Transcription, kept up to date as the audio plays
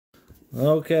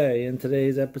Okay, in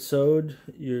today's episode,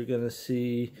 you're going to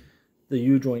see the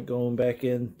U-joint going back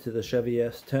into the Chevy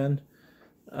S10.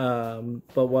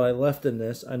 But what I left in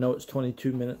this, I know it's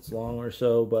 22 minutes long or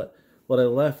so, but what I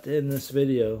left in this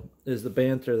video is the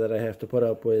banter that I have to put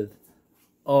up with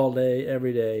all day,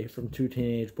 every day from two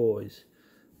teenage boys.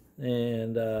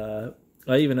 And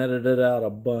I even edited out a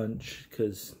bunch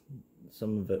because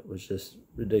some of it was just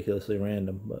ridiculously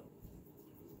random. But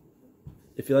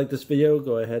if you like this video,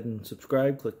 go ahead and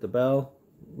subscribe, click the bell,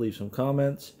 leave some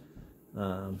comments.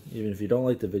 Even if you don't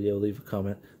like the video, leave a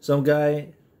comment. Some guy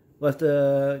left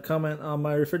a comment on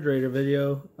my refrigerator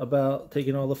video about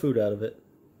taking all the food out of it.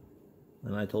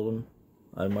 And I told him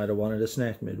I might have wanted a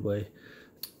snack midway.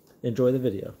 Enjoy the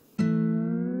video.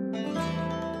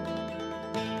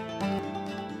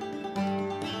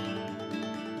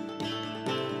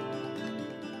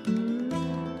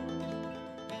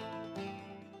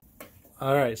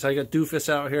 Alright, so I got Doofus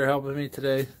out here helping me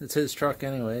today. It's his truck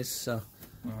anyways, so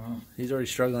he's already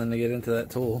struggling to get into that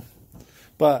tool.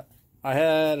 But I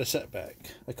had a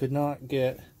setback. I could not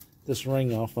get this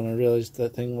ring off when I realized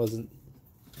that thing wasn't...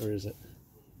 Where is it?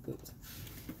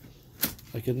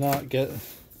 I could not get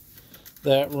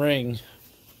that ring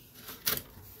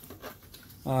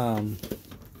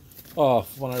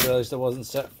off when I realized it wasn't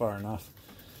set far enough.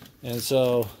 And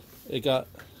so it got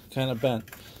kind of bent.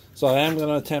 So I am going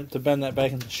to attempt to bend that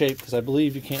back into shape because I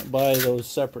believe you can't buy those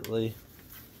separately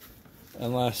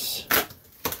unless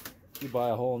you buy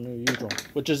a whole new U-joint,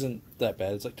 which isn't that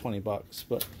bad. It's like 20 bucks,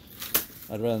 but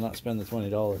I'd rather not spend the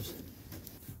 $20.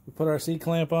 We put our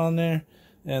C-clamp on there,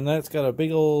 and that's got a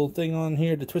big old thing on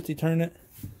here to twisty turn it.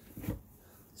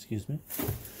 Excuse me.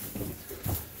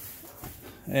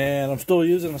 And I'm still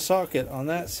using a socket on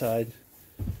that side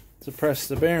to press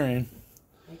the bearing.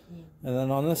 And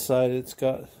then on this side, it's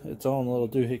got its own little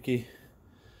doohickey.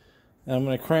 And I'm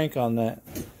going to crank on that.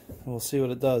 We'll see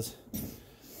what it does.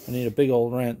 I need a big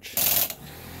old wrench.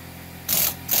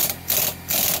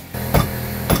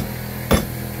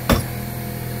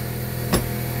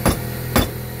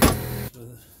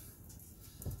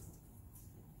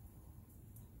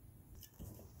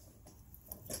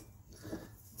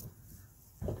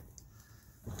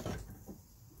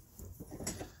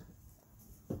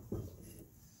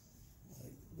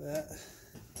 That.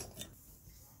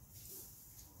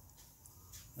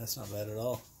 That's not bad at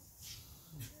all.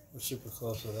 We're super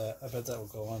close with that. I bet that will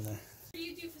go on there. What are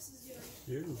you Doofuses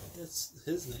doing? That's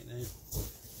his nickname.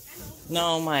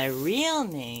 No, my real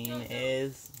name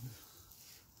is...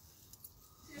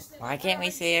 Why can't we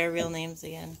say our real names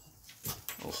again?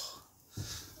 Oh.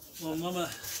 Well, Mama,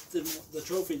 the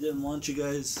trophy didn't want you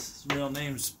guys' real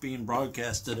names being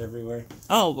broadcasted everywhere.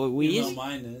 Oh, but we Even use... though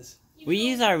mine is. We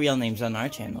use our real names on our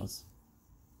channels.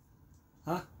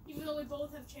 Huh? Even though we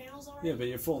both have channels already? Yeah, but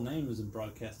your full name isn't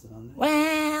broadcasted on there.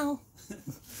 Well...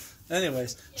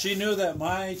 Anyways, she knew that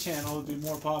my channel would be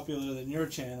more popular than your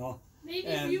channel. Maybe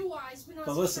view-wise, but not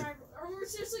subscriber. Are we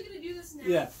seriously going to do this now?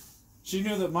 Yeah. She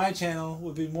knew that my channel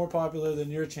would be more popular than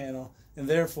your channel, and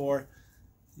therefore,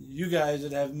 you guys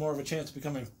would have more of a chance of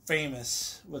becoming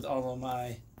famous with all of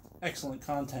my excellent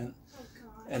content. Oh,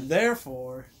 God. And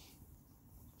therefore...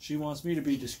 She wants me to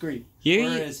be discreet.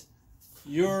 Whereas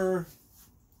your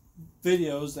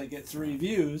videos that get 3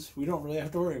 views, we don't really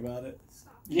have to worry about it.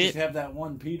 You just have that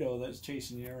one pedo that's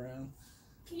chasing you around.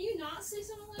 Can you not say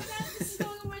something like that? This is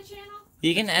going on my channel?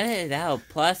 You can edit it out.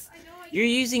 Plus, you're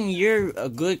using your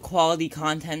good quality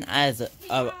content as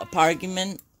a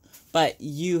argument, but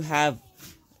you have...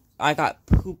 I got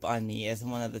poop on me as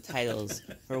one of the titles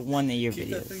for one of your videos. Keep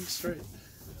that thing straight.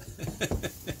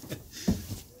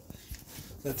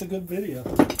 That's a good video.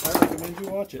 I recommend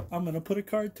you watch it. I'm going to put a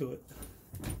card to it.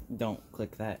 Don't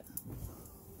click that.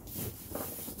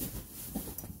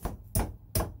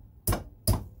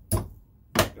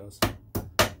 There it goes.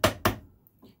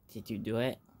 Did you do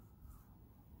it?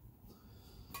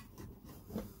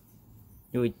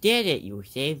 You did it! You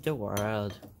saved the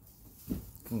world.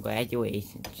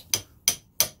 Congratulations.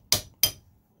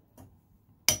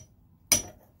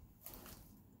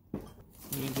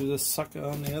 You do this sucker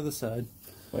on the other side.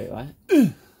 Wait, what?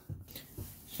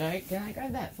 Sorry, can I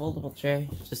grab that foldable chair?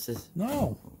 Just as...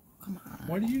 No. Come on.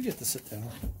 Why do you get to sit down?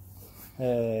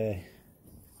 Hey.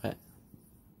 What?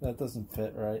 That doesn't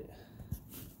fit right.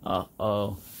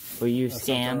 Uh-oh. Were you That's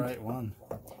scammed? not the right one.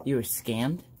 You were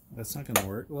scammed? That's not gonna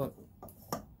work. Look.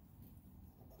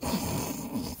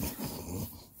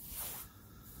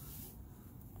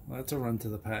 That's a run to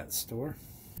the Pat store.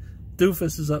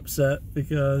 Doofus is upset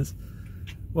because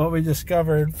what we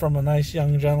discovered from a nice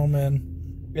young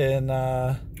gentleman in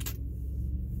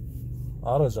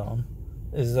AutoZone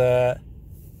is that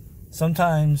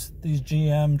sometimes these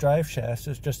GM drive shafts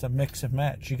is just a mix and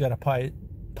match. You gotta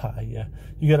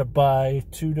you gotta buy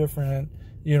 2 different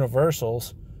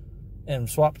universals and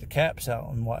swap the caps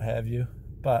out and what have you.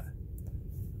 But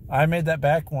I made that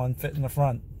back one fit in the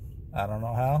front. I don't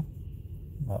know how,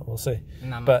 but we'll see.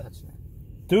 But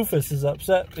Doofus is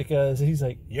upset because he's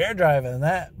like, you're driving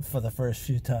that for the first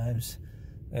few times.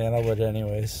 And I would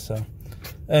anyways. So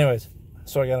anyways,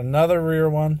 so I got another rear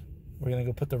one. We're gonna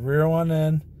go put the rear one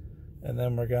in, and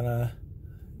then we're gonna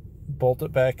bolt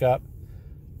it back up,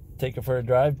 take it for a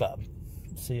drive, Bob,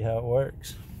 see how it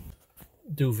works.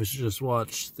 Doofus just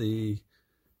watched the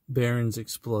bearings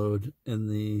explode in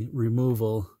the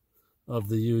removal of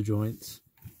the U-joints,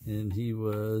 and he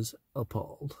was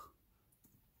appalled.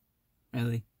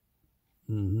 Really?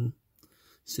 Mm-hmm. He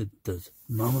said, does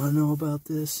Mama know about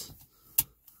this?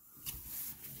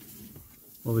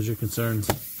 What was your concerns?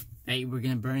 Hey, we're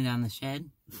gonna burn down the shed.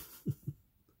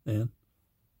 And?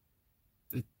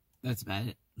 That's about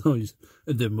it. Oh,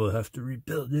 and then we'll have to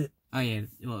rebuild it. Oh yeah,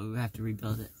 well, we'll have to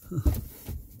rebuild it.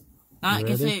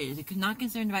 Not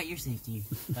concerned about your safety,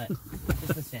 but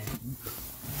just the shed.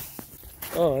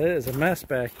 Oh, it is a mess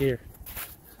back here.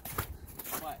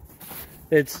 What?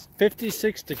 It's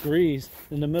 56 degrees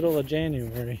in the middle of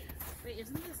January. Wait,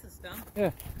 isn't this the stump?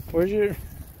 Yeah. Where's your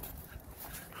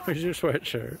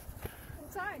sweatshirt?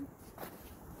 Outside.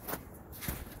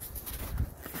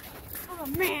 Oh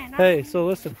man. Hey, so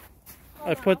listen.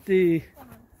 I put the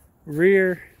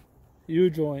rear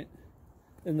U-joint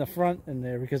in the front in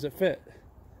there because it fit.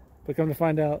 But come to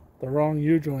find out, the wrong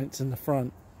U-joint's in the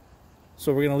front.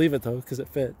 So we're going to leave it though because it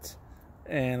fits.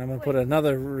 And I'm going to put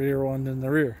another rear one in the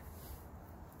rear.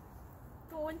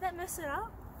 But wouldn't that mess it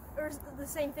up? Or is it the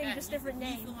same thing, just different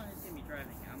name? He's the one that's going to be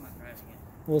driving it. I'm not driving it.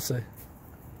 We'll see.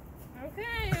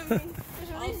 Okay, I mean, there's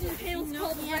a reason panel's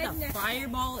called he had a redneck.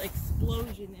 fireball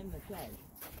explosion in the shed.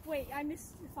 Wait, I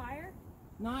missed the fire?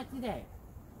 Not today.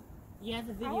 He has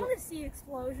a video. I want to see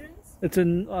explosions. It's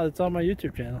on my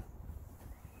YouTube channel.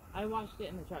 I watched it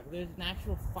in the truck. There's an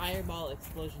actual fireball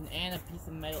explosion and a piece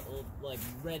of metal, like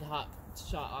red hot,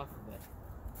 shot off of it.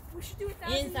 We should do it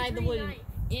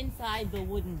inside the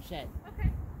wooden shed.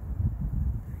 Okay.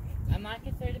 I'm not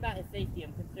concerned about his safety.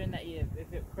 I'm concerned that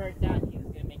if it burnt down, he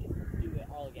was gonna make us do it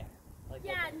all again. Like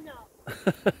no.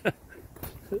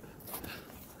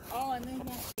 Oh, and then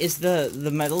is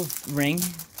the metal ring,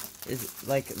 is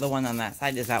like the one on that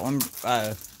side? Is that one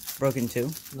broken too?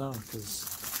 No, because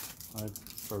I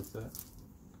broke that.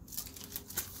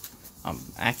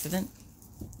 Accident?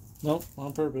 Nope,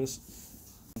 on purpose.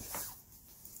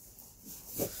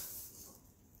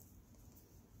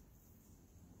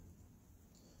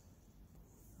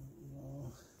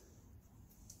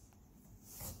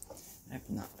 I've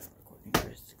not been recording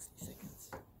for 60 seconds.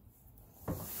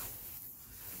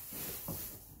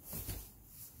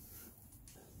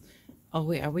 Oh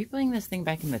wait, are we putting this thing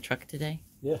back in the truck today?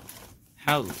 Yeah.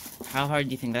 How hard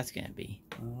do you think that's gonna be?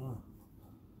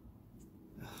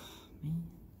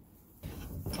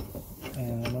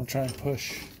 And I'm gonna try and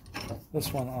push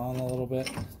this one on a little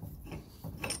bit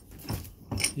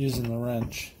using the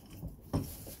wrench.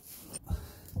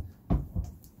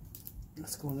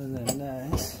 That's going in there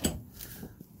nice.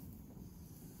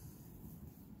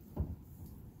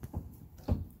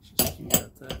 Just keep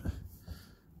at that.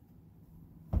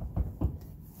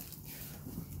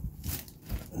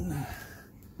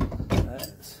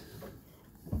 That's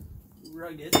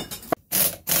rugged. Like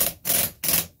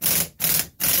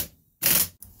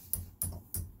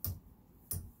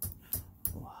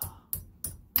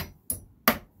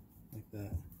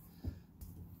that.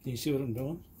 Can you see what I'm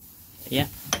doing? Yeah.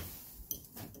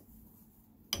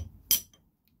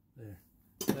 There.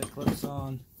 That clips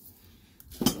on.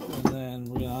 And then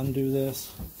we're going to undo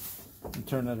this and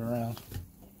turn it around.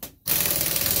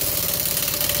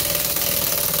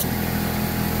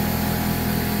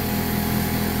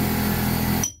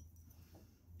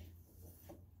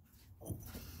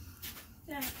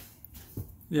 Dad,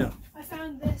 Yeah. I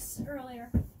found this earlier.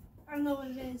 I don't know what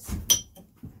it is.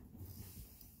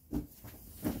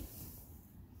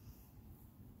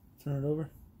 Turn it over.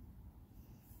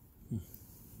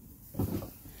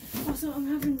 Also, I'm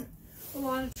having a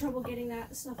lot of trouble getting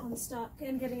that stuff unstuck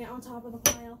and getting it on top of the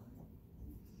pile.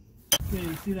 Okay,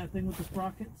 you see that thing with the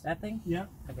sprockets? That thing? Yeah.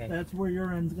 Okay. That's where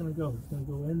your end's gonna go. It's gonna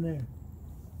go in there.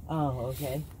 Oh,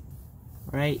 okay.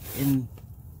 Right in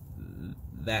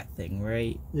that thing,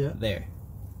 right there.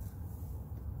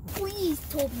 Squeeze,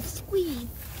 Toby, squeeze.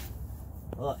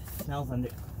 Oh, it smells under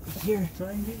here.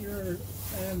 Try and get your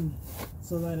end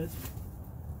so that it's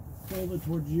folded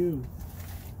towards you.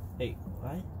 Hey,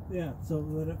 what? Yeah, so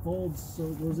that it folds so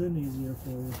it goes in easier for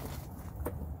you.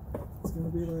 It's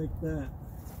going to be like that.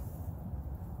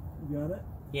 You got it?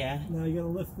 Yeah. Now you got to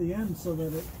lift the end so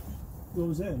that it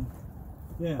goes in.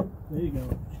 Yeah, there you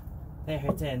go. There,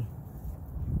 it's in.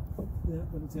 Yeah,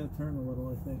 but it's got to turn a little,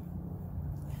 I think.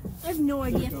 I have no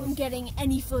idea if I'm getting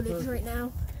any footage right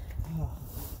now.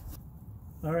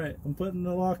 Alright, I'm putting the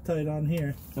Loctite on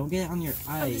here. Don't get it on your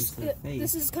eyes.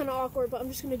 This is kind of awkward, but I'm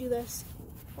just going to do this.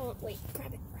 Oh, wait,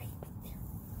 grab it right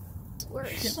there. Where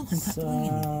is it?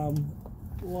 Some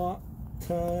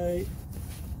Loctite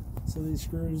so these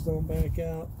screws don't back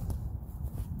out.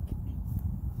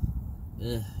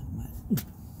 Ugh,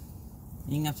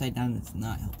 being upside down is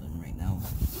not helping right now.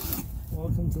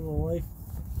 Welcome to the life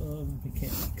of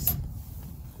mechanics.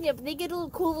 Yeah, but they get a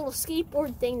little cool little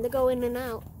skateboard thing to go in and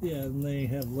out. Yeah, and they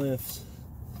have lifts.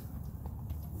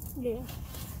 Yeah.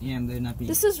 Yeah, and they're not being.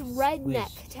 This is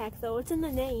redneck tech, though. It's in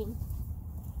the name.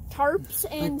 Tarps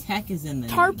and But tech is in the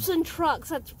tarps name. and trucks.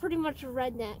 That's pretty much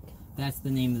redneck. That's the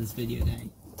name of this video, Day.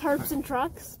 Tarps and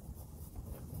trucks.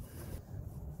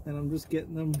 And I'm just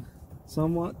getting them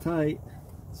somewhat tight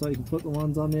so I can put the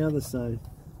ones on the other side,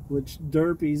 which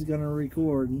Derpy's gonna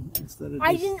record instead of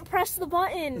I didn't press the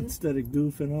button. instead of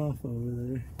goofing off over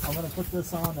there. I'm gonna put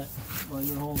this on it while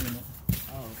you're holding it.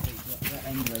 Oh, okay. That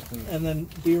end right there. And then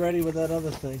be ready with that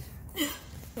other thing.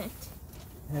 Perfect.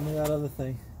 Hand me that other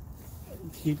thing.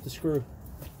 Keep the screw.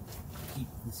 Keep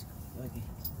this. Okay.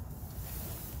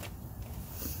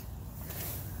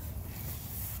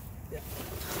 Yeah.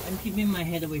 I'm keeping my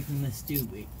head away from the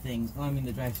stupid thing. Oh, I mean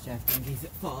the drive shaft in case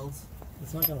it falls.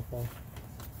 It's not gonna fall.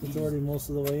 It's already most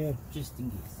of the way in. Just in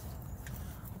case.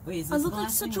 Wait, is this I the look like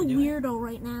last such a thing we're doing? weirdo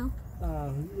right now.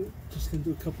 Just gonna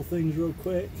do a couple things real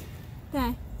quick.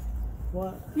 Okay.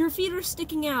 What? Your feet are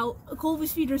sticking out,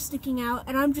 Colby's feet are sticking out,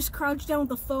 and I'm just crouched down with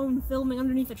the phone filming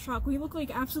underneath a truck. We look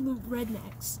like absolute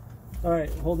rednecks. Alright,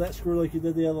 hold that screw like you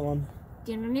did the other one.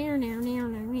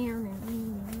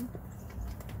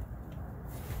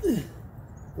 Boy,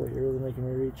 you're really making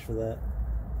me reach for that.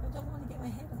 I don't want to get my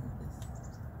head on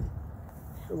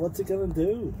this. What's it gonna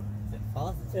do? If it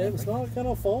falls, It's not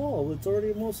gonna fall. It's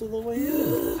already most of the way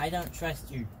in. I don't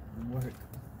trust your work.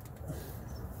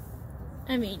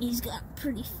 I mean, he's got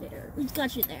pretty fitter. He's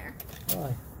got you there.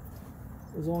 Why?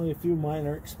 There's only a few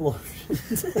minor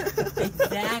explosions.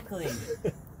 Exactly.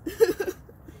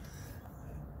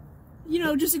 You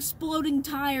know, just exploding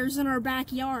tires in our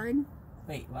backyard.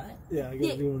 Wait, what? Yeah, I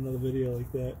gotta do another video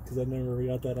like that because I never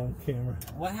got that on camera.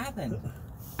 What happened?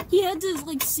 He had to,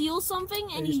 like, seal something,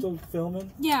 Are and you he... still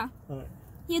filming? Yeah. Alright.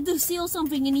 He had to seal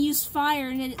something, and he used fire,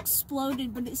 and it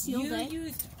exploded, but it sealed You it.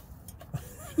 used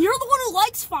You're the one who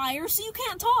likes fire, so you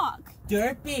can't talk.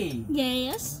 Derpy.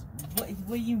 Yes. What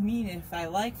do you mean? If I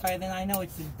like fire, then I know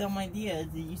it's a dumb idea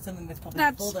to use something that's probably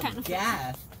That's full kind of of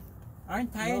gas.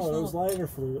 Aren't tires No, it was full? lighter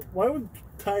fluid. Why would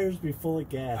tires be full of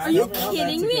gas? Are you Tell me how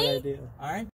kidding that's a me? good idea.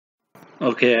 Aren't?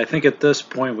 Okay, I think at this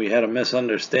point we had a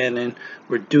misunderstanding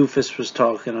where Doofus was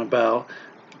talking about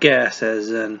gas as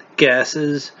in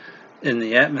gases in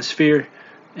the atmosphere,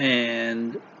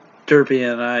 and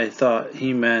Derpy and I thought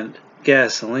he meant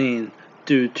gasoline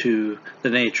due to the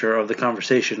nature of the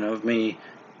conversation of me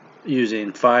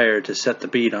using fire to set the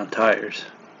beat on tires.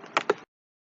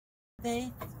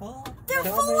 They full? They're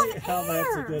Tell full me of how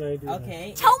that's a air. good idea.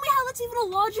 Okay. Tell me how that's even a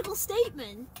logical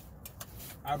statement.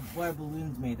 What are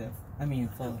balloons made of? I mean,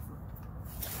 full of.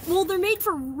 Well, they're made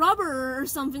for rubber or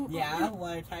something. Yeah,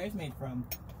 what are tires made from?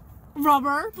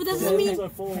 Rubber, but that doesn't Balloons mean. are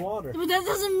full of water. But that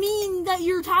doesn't mean that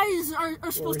your tires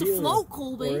are supposed to helium, float, or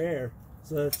Colby. air.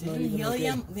 So that's not Isn't even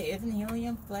helium? okay. Isn't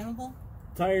helium flammable?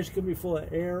 Tires can be full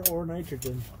of air or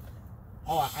nitrogen.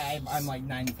 Oh, I'm like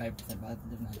 95%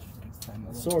 positive nitrogen is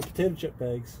flammable. So are potato chip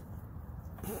bags.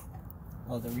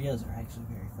 Well, the reals are actually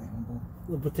very flammable.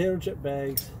 The potato chip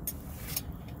bags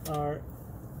are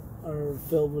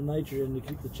filled with nitrogen to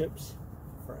keep the chips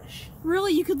fresh.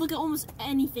 Really, you could look at almost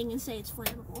anything and say it's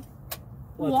flammable.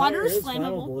 Well, Water's tire is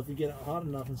flammable. if you get it hot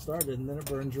enough and start it, and then it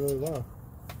burns really well.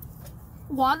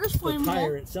 Water's The tire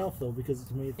flammable. itself, though, because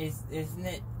it's made. Isn't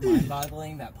it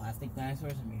mind-boggling that plastic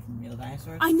dinosaurs are made from real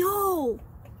dinosaurs? I know.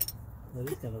 That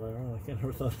is kind of ironic. I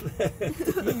never thought of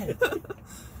that.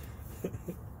 Yeah.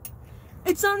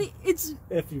 It's not. It's.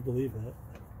 If you believe that.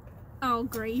 Oh,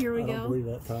 great. Here we I go. don't believe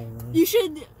that timeline. You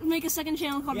should make a second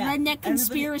channel called Yeah, Redneck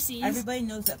Conspiracies. Everybody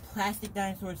knows that plastic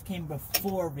dinosaurs came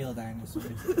before real dinosaurs.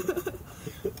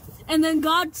 And then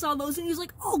God saw those and he was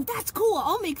like, oh, that's cool.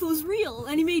 I'll make those real.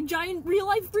 And he made giant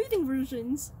real-life breathing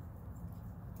versions.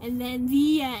 And then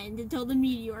the end until the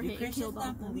meteor Do hit and Christians killed all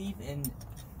not of them. believe in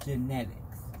genetics?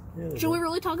 Yeah, they Should we do.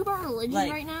 really talk about religion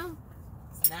Like- right now?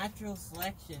 natural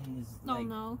selection is Oh, like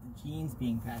no. genes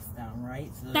being passed down,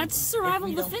 right? So That's survival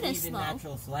of the fittest, in though.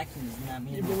 natural selection, doesn't that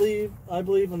mean I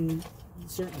believe in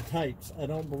certain types. I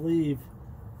don't believe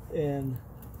in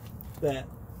that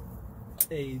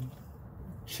a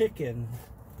chicken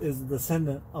is a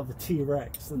descendant of a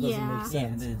T-Rex. That doesn't make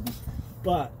sense. Yeah,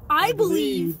 but I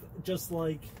believe just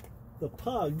like the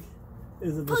pug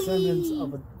is a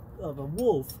descendant of a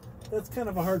wolf. That's kind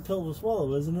of a hard pill to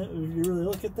swallow, isn't it? If you really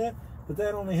look at that. But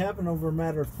that only happened over a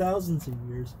matter of thousands of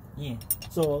years. Yeah.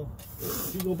 So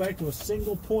if you go back to a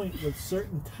single point with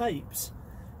certain types,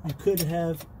 you could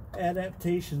have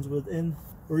adaptations within,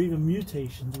 or even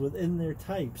mutations within their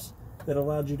types that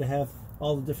allowed you to have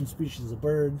all the different species of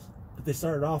birds. But they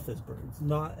started off as birds,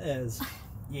 not as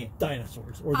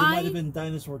dinosaurs. Or there might have been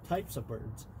dinosaur types of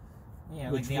birds.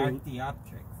 Yeah, like the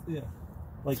Archaeopteryx. Yeah.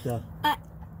 Like the...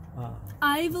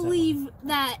 I believe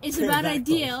that it's a bad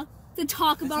idea to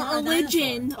talk about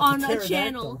religion on a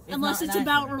channel unless it's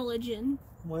about religion.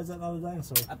 Why is that not a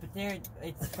dinosaur? A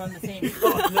it's from the same...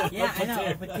 yeah, I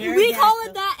know. We call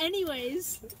it that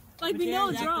anyways. Like, we know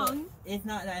it's wrong. It's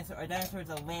not a dinosaur. A dinosaur is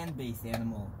a land-based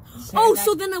animal. Oh,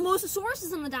 so then a mosasaurus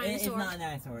isn't a dinosaur. It's not a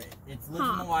dinosaur. It's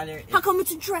lives in the water. How come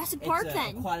it's in Jurassic Park then?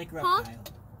 It's an aquatic reptile.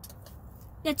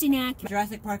 That's inaccurate.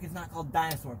 Jurassic Park is not called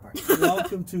Dinosaur Park.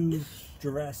 Welcome to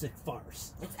Jurassic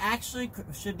Farce. It's actually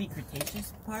should be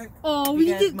Cretaceous Park. Oh, we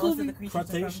did most of the creatures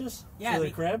Cretaceous? Yeah,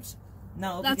 the crabs?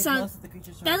 No, that's because most of the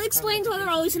creatures that explains why they're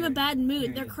always in a bad mood.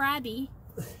 period. They're crabby.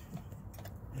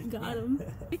 Got him.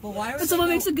 But why When someone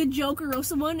makes a good joke or roast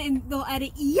someone, and they'll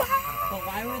edit, yeah! But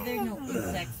why were there no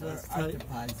insects or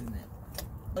arthropods in it?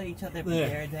 Let each other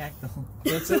pterodactyl.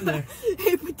 That's in there.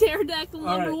 Hey, pterodactyl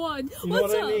number one. You know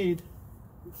what I need?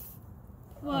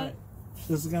 What? Right.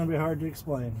 This is going to be hard to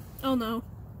explain. Oh no.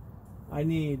 I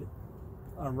need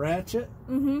a ratchet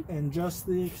and just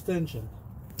the extension.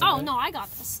 Oh no, I got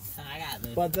this. I got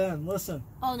this. But then, listen.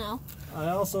 Oh no. I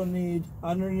also need,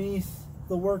 underneath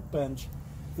the workbench,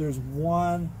 there's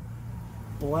one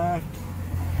black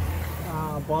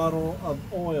bottle of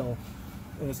oil,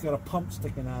 and it's got a pump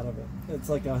sticking out of it. It's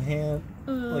like a hand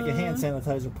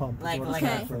sanitizer pump. Like not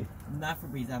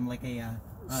Febreze. I'm like a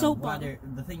soap water.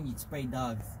 The thing you'd spray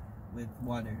dogs with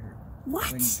water.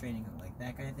 What? When you're training them, like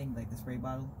that kind of thing, like the spray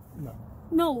bottle. No.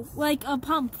 No, like a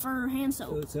pump for hand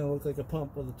soap. It's gonna look like a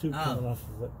pump with a tube coming off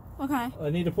of it. Okay. I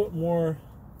need to put more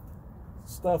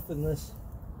stuff in this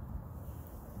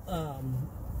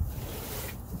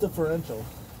differential.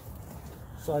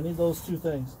 So I need those two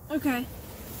things. Okay.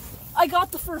 I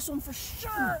got the first one for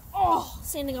sure. Oh,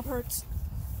 standing up hurts.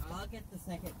 I'll get the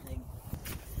second thing.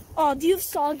 Oh, do you have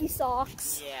soggy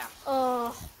socks?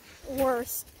 Yeah.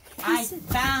 Worst. I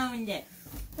found it.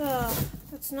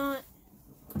 It's not.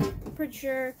 Pretty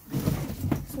sure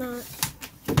it's not.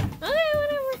 Okay,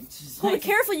 whatever. Oh, be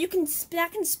careful!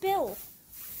 That can spill.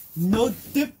 No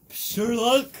dip,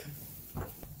 Sherlock.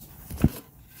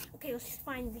 Okay, let's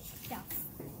find this stuff.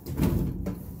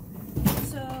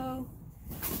 So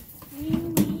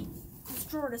this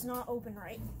drawer does not open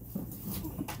right.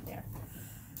 There.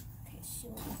 Okay, so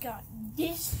we got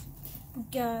this. We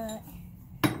got.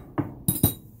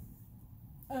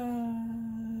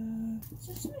 Is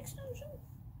this an extension?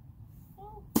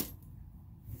 Oh.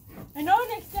 I know what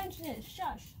an extension is.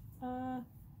 Shush.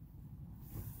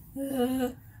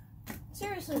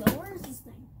 Seriously though, where is this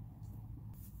thing?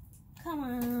 Come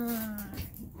on.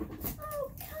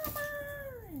 Oh, come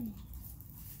on.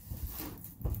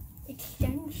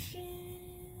 Extension.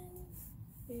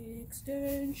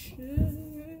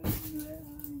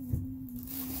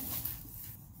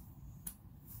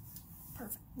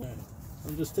 Perfect.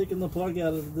 I'm just taking the plug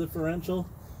out of the differential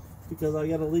because I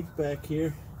got a leak back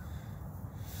here.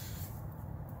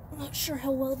 I'm not sure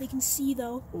how well they can see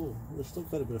though. Oh, there's still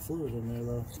quite a bit of fluid in there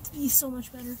though. It'd be so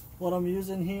much better. What I'm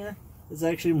using here is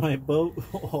actually my boat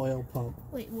oil pump.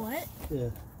 Wait, what? Yeah.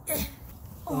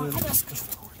 Oh, I got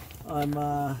scratched.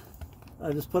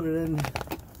 I just put it in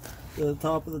the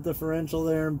top of the differential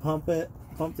there and pump the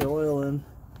oil in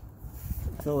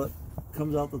until it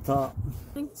comes out the top.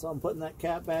 So I'm putting that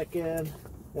cap back in.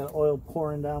 Got oil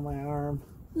pouring down my arm.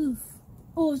 Oof.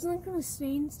 Oh, isn't that gonna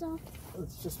stain stuff?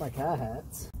 It's just my cat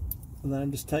hats. And then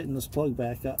I'm just tightening this plug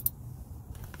back up.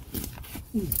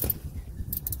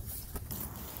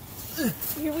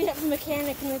 Here we have a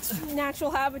mechanic in its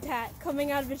natural habitat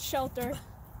coming out of its shelter.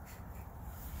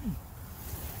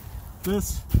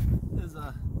 This is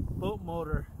a boat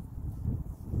motor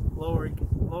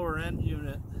lower end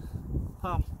unit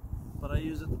pump, but I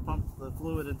use it to pump the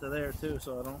fluid into there too,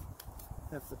 so I don't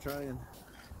have to try and...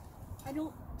 I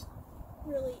don't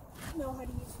really know how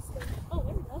to use this thing. Oh,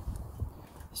 there we go.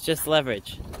 It's just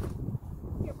leverage.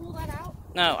 Here, pull that out.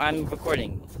 No, I'm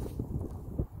recording.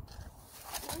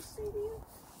 Can I see you?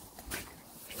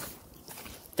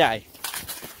 Die.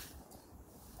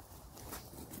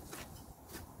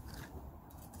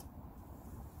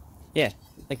 Yeah,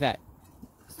 like that.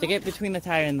 Stick it between the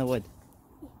tire and the wood.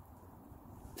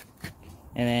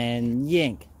 And then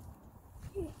yank.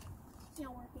 It's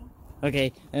not working.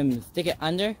 Okay, and stick it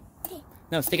under. Okay.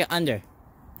 No, stick it under.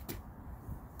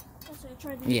 That's what I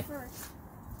tried to do Yeah. first.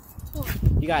 Hold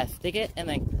on. You gotta stick it and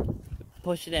then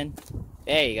push it in.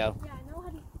 There you go. Yeah, I know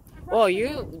how to.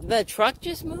 Oh, the truck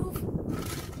just moved?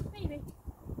 Maybe.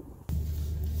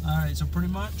 Alright, so pretty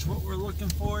much what we're looking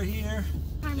for here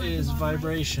is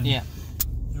vibration. Yeah.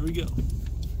 Here we go.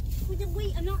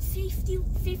 Wait, I'm not safely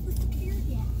secured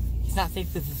yet. It's not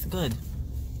safe because it's good.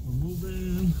 We're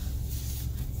moving.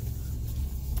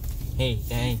 Hey,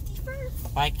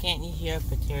 First. why can't you hear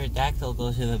a pterodactyl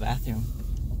go to the bathroom?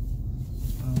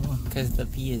 Because the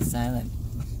P is silent.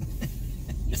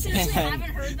 You seriously haven't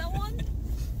heard that one?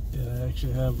 Yeah, I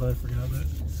actually have, but I forgot that.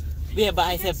 Yeah, but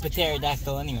I said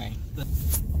pterodactyl anyway.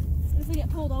 If we get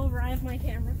pulled over, I have my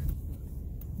camera.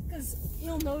 Because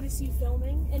you'll notice you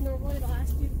filming, and normally they'll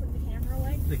ask you to put the camera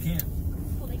away. They can't.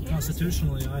 Well, they can't.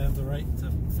 Constitutionally, I have the right to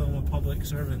film a public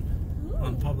servant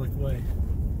on public way.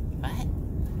 What?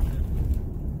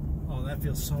 Oh, that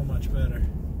feels so much better.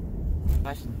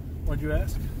 Question. What'd you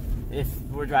ask? If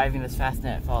we're driving this fast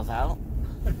and it falls out?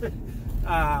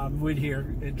 We'd hear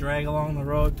it drag along the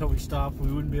road till we stop. We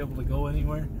wouldn't be able to go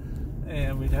anywhere,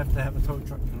 and we'd have to have a tow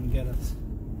truck come get us.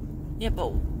 Yeah,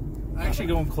 but... I'm actually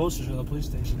going closer to the police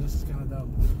station. This is kind of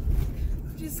dumb.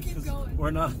 Just keep going.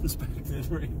 We're not inspected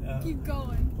right now. Keep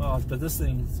going. Well, but this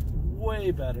thing is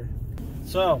way better.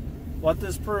 So, what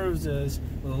this proves is,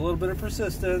 with a little bit of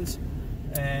persistence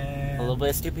and a little bit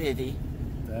of stupidity.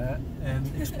 And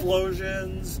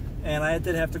explosions, and I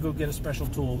did have to go get a special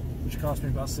tool, which cost me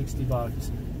about $60.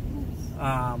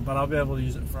 But I'll be able to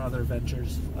use it for other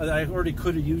ventures. I already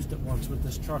could have used it once with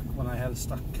this truck when I had a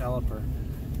stuck caliper.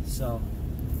 So,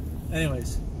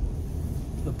 anyways,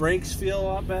 the brakes feel a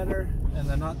lot better, and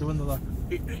they're not doing the,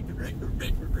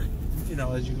 you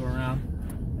know, as you go around.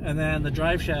 And then the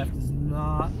drive shaft is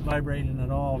not vibrating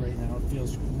at all right now. It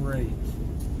feels great.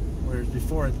 Whereas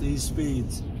before, at these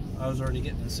speeds, I was already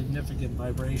getting a significant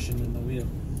vibration in the wheel.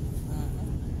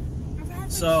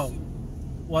 So,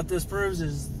 what this proves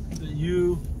is that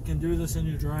you can do this in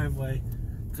your driveway,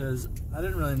 because I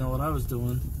didn't really know what I was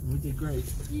doing. We did great.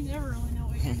 You never really know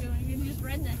what you're doing. You just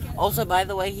redneck it. Also, by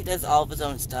the way, he does all of his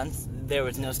own stunts. There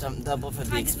was no stunt double for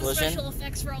the explosion. I get the special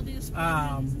effects for all the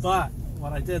explosions. But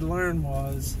what I did learn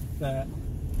was that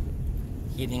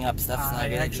Heating up stuff's not I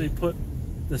good. actually put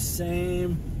the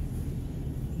same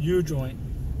U-joint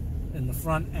in the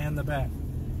front and the back.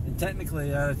 And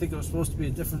technically, I think it was supposed to be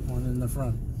a different one in the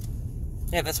front.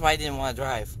 Yeah, that's why I didn't want to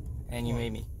drive. And you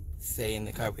made me stay in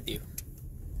the car with you.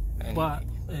 And But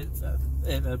it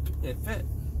fit.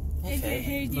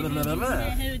 okay.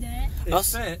 It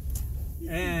fit,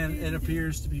 and it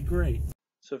appears to be great.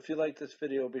 So if you like this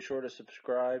video, be sure to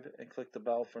subscribe and click the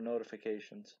bell for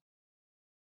notifications.